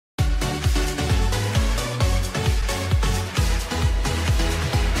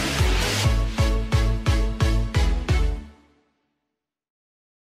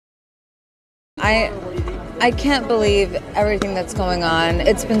I can't believe everything that's going on.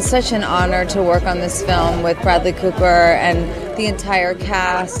 It's been such an honor to work on this film with Bradley Cooper and the entire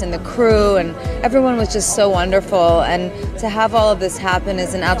cast and the crew, and everyone was just so wonderful. And to have all of this happen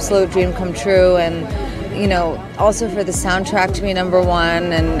is an absolute dream come true. And you know, also for the soundtrack to be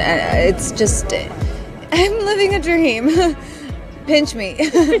 #1, and it's just, I'm living a dream. Pinch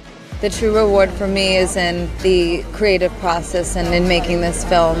me. The true reward for me is in the creative process and in making this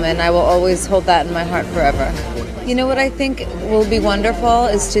film, and I will always hold that in my heart forever. You know what I think will be wonderful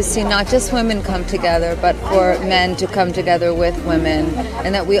is to see not just women come together, but for men to come together with women,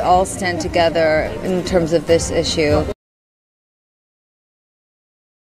 and that we all stand together in terms of this issue.